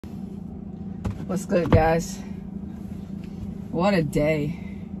What's good, guys? What a day.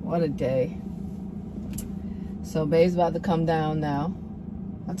 What a day. So babe's about to come down now.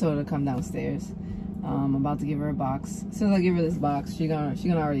 I told her to come downstairs. I'm about to give her a box. As soon as I give her this box, she gonna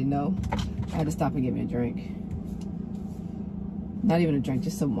already know. I had to stop and get me a drink. Not even a drink,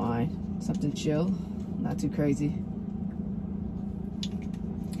 just some wine. Something chill, not too crazy.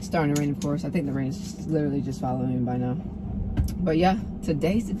 It's starting to rain, of course. I think the rain is just literally just following me by now. But yeah,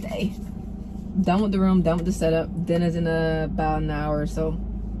 today's the day. Done with the room, done with the setup. Dinner's in about an hour or so.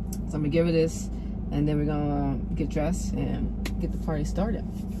 So I'm gonna give her this, and then we're gonna get dressed and get the party started.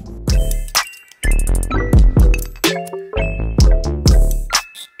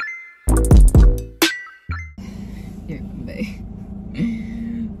 Here, babe.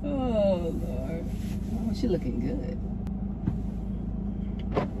 Oh Lord, oh, she looking good.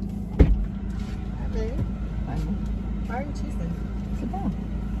 Hi, babe. Hi, Mom. Why are you choosing? Sit down.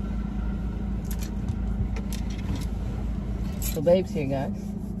 So babe's here, guys.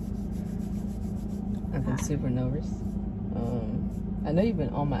 I've been super nervous. I know you've been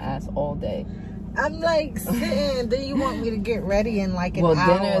on my ass all day. I'm like sitting. Then you want me to get ready in like an hour?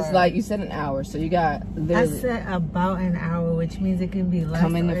 Well, dinner is like, you said an hour, so you got literally. I said about an hour, which means it can be less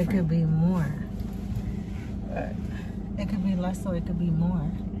or it could be more. Right. It could be less or it could be more.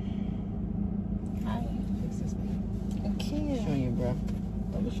 Hi. Fix this, man. I can't. Showing your bro.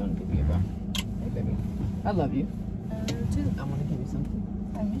 Don't be showing people your bro. Hey, baby. I love you. Too. I want to give you something.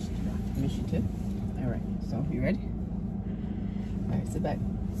 I miss you. Miss you too. All right. So, you ready? All right. Sit back.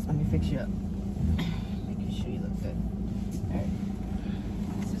 Let me fix you up. Making sure you look good. All right.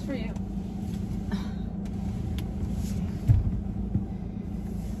 This is for you.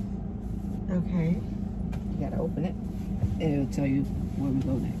 Okay. You gotta open it, and it'll tell you where we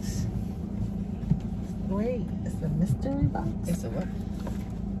go next. Wait, it's a mystery box. It's a what?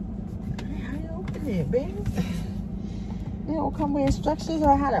 How you open it, babe? You don't come with instructions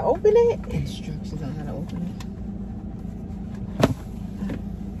on how to open it? Instructions on how to open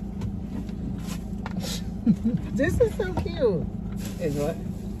it. This is so cute. Is what?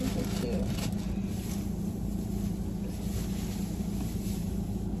 This is cute.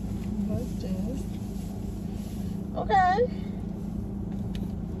 What's this? Okay.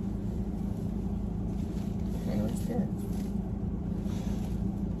 Okay, what's this?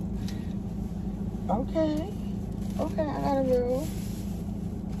 Okay. Okay, I got a room.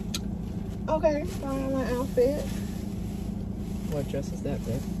 Okay, find my outfit. What dress is that,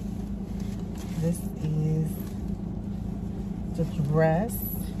 babe? This is the dress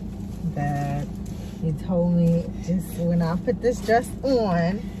that you told me just when I put this dress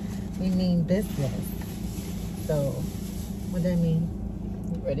on, we mean business. So, what that mean?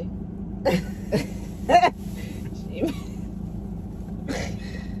 You ready?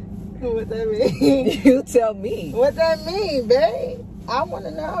 What that mean? You tell me. What that mean, babe? I want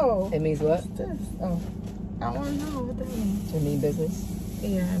to know. It means what? What's this? Oh, I want to know what that means. It means business.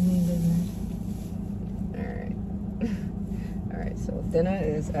 Yeah, I mean business. Alright. Alright, so dinner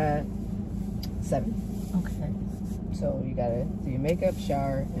is at 7. Okay. So you gotta do your makeup,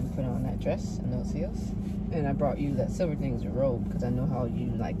 shower, and put on that dress and those heels. And I brought you that silver thing as a robe because I know how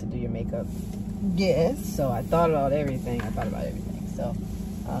you like to do your makeup. Yes. So I thought about everything.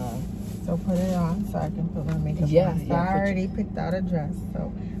 So put it on so I can put my makeup Yeah, on. So yeah, I already picked out a dress.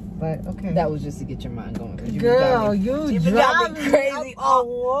 So, but okay. that was just to get your mind going. Girl, you drive me crazy up a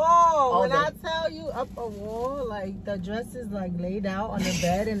wall. all When day. I tell you up a wall, like the dress is like laid out on the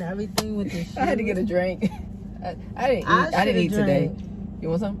bed and everything with the shoes. I had to get a drink. I didn't eat today. You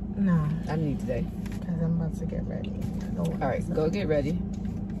want some? No. I didn't eat today. Because I'm about to get ready. All right, go get ready.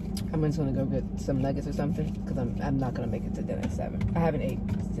 I'm just gonna go get some nuggets or something because I'm not gonna make it to dinner at 7. I haven't ate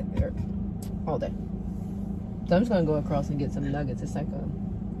all day, so I'm just gonna go across and get some nuggets. It's like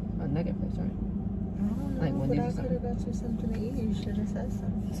a nugget place, right? I don't know, Like but Wendy's I or could something. have got you something to eat. You should have said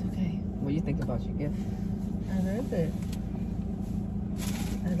something. It's okay. What do you think about your gift? I love it.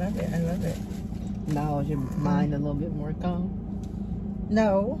 I love it. I love it. Now is your mind a little bit more calm?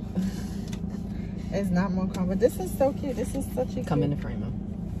 No. It's not more calm, but this is so cute. This is such a cute. Come in the frame, huh?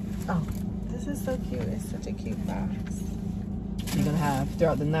 Oh, this is so cute. It's such a cute box. You're gonna have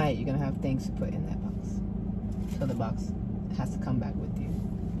throughout the night. You're gonna have things to put in that box. So the box has to come back with you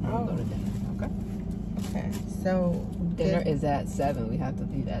when we go to dinner. Okay. Okay. So Dinner is at 7. We have to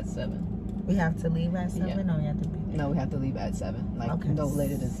leave at 7. we have to leave at 7. Yeah. No, we have to be there. No, we have to leave at 7. Like Okay. no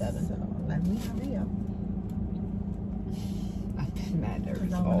later than 7. So let me hurry up. I've been mad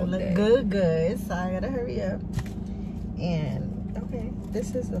nervous I all want to day. look good. So I gotta hurry up. And okay,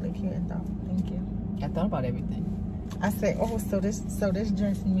 this is really cute and thoughtful. Thank you. I thought about everything. I say, oh, so this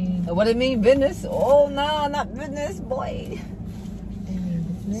dress means. What it mean, business? Oh, no, not business, boy. It mean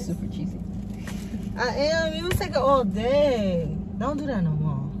business. Super cheesy. I am. You take it all day. Don't do that no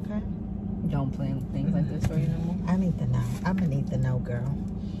more, okay? Don't plan things like this for you no more. I need to know. I'm gonna need to know, girl.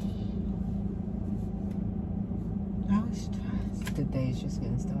 I was stressed. The day's just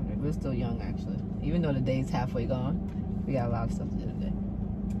getting started. We're still young, actually. Even though the day's halfway gone, we got a lot of stuff to do today.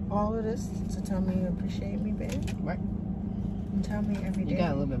 All of this to tell me you appreciate me, babe. Right. And tell me every day. You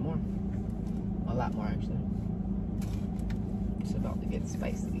got a little bit more. A lot more, actually. It's about to get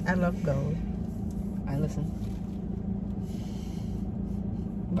spicy. I love gold. I listen.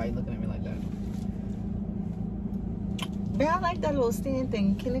 Why are you looking at me like that? Babe, I like that little stand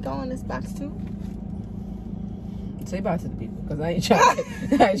thing. Can it go in this box too? Say bye to the people, because I ain't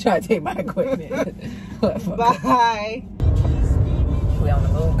trying to take my equipment. Bye. We on the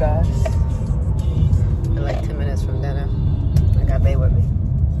move, guys. We're like 10 minutes from dinner. I got Bae with me.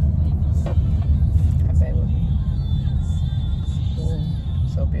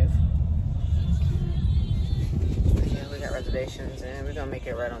 So beautiful. Yeah, we got reservations and we're gonna make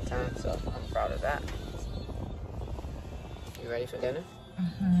it right on time, so I'm proud of that. You ready for dinner?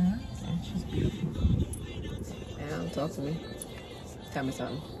 Uh-huh. Yeah, she's beautiful. Yeah, talk to me. Tell me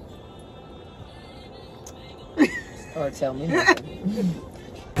something. Or tell me nothing.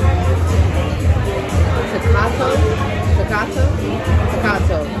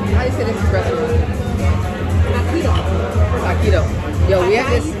 Takato? How do you say this restaurant? Taquito. Yo, we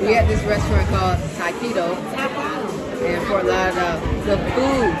had this restaurant called Taquito in Fort Lauderdale. The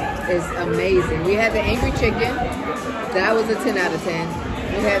food is amazing. We had the angry chicken. That was a 10 out of 10.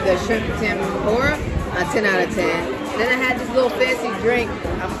 We had the shrimp tempura, a 10 out of 10. Then I had this little fancy drink.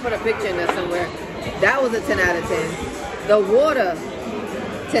 I'll put a picture in there somewhere. That was a 10 out of 10. The water,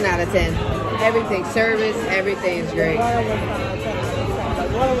 10 out of 10. Everything, service, everything's great. The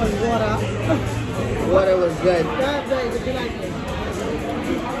water was water. Water was good.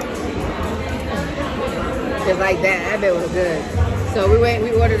 Just like that, I bet it was good. So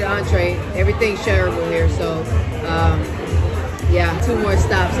we ordered the entree. Everything's shareable here. So yeah, 2 more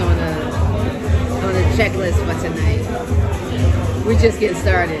stops on the checklist for tonight. We just getting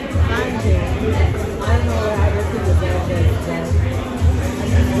started.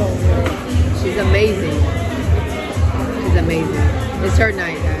 She's amazing. She's amazing. It's her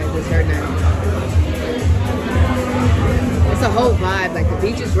night, guys. It's her night. It's a whole vibe. Like the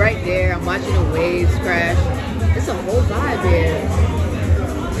beach is right there. I'm watching the waves crash. It's a whole vibe here.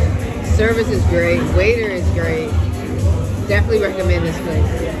 Service is great. Waiter is great. Definitely recommend this place.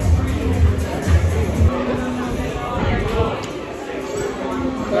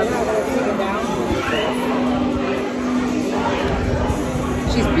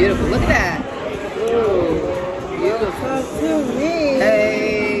 She's beautiful. Look at that. Ooh, beautiful.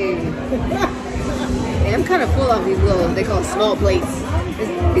 Hey. Hey, I'm kind of full of these little, they call small plates.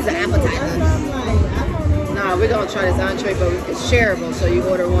 These are appetizers. Nah, we're going to try this entree, but it's shareable. So you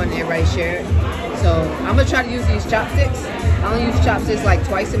order one and everybody share it. So I'm going to try to use these chopsticks. I only use chopsticks like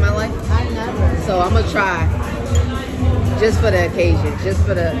twice in my life. I never. So I'm going to try. Just for the occasion, just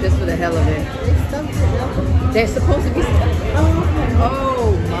for the hell of it. They're supposed to be stuffed.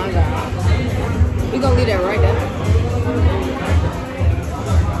 Oh my God. We're gonna leave that right there.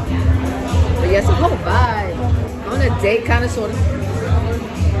 But yeah, it's a whole vibe. On a date, kind of, sort of.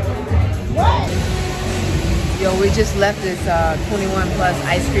 What? Yo, we just left this 21 plus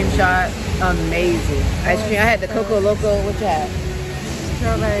ice cream shop. Amazing. Ice cream. I had the Coco Loco. What you had?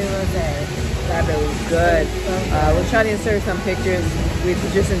 Strawberry rosé. That was good. We'll try to insert some pictures. We're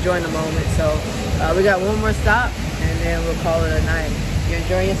just enjoying the moment. So we got one more stop and then we'll call it a night. You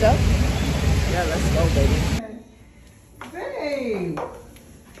enjoying yourself? Yeah, let's go, baby. Babe.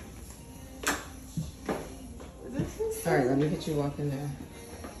 All right, let me get you walking there.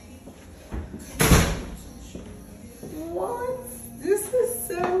 What? This is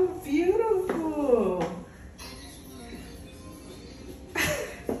so beautiful.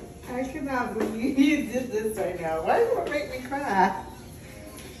 I cannot believe you did this right now. Why are you gonna make me cry?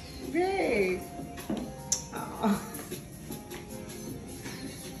 Babe. Oh.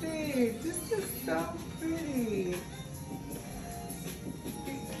 Babe, this is so pretty.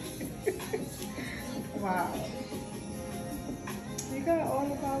 Wow. You got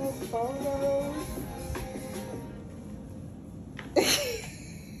all of our photos.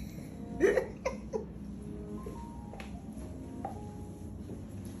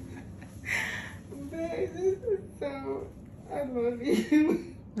 Babe, this is so... I love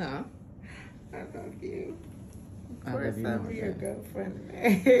you. Huh? I love you. Of I course, love you I'll more, be your babe. girlfriend.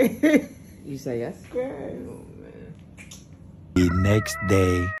 You say yes? Good. Oh, man. next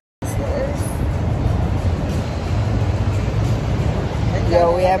day.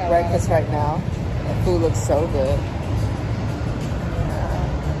 Yo, we have breakfast right now. The food looks so good.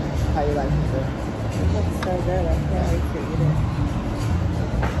 How you like the food? It looks so good. I can't wait to eat it.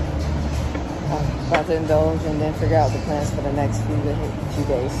 I'm about to indulge and then figure out the plans for the next few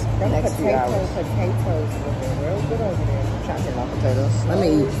days, the next few hours. Potatoes were real good over there. I'm trying to get my potatoes. Let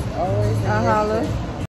me eat. Always. Holla.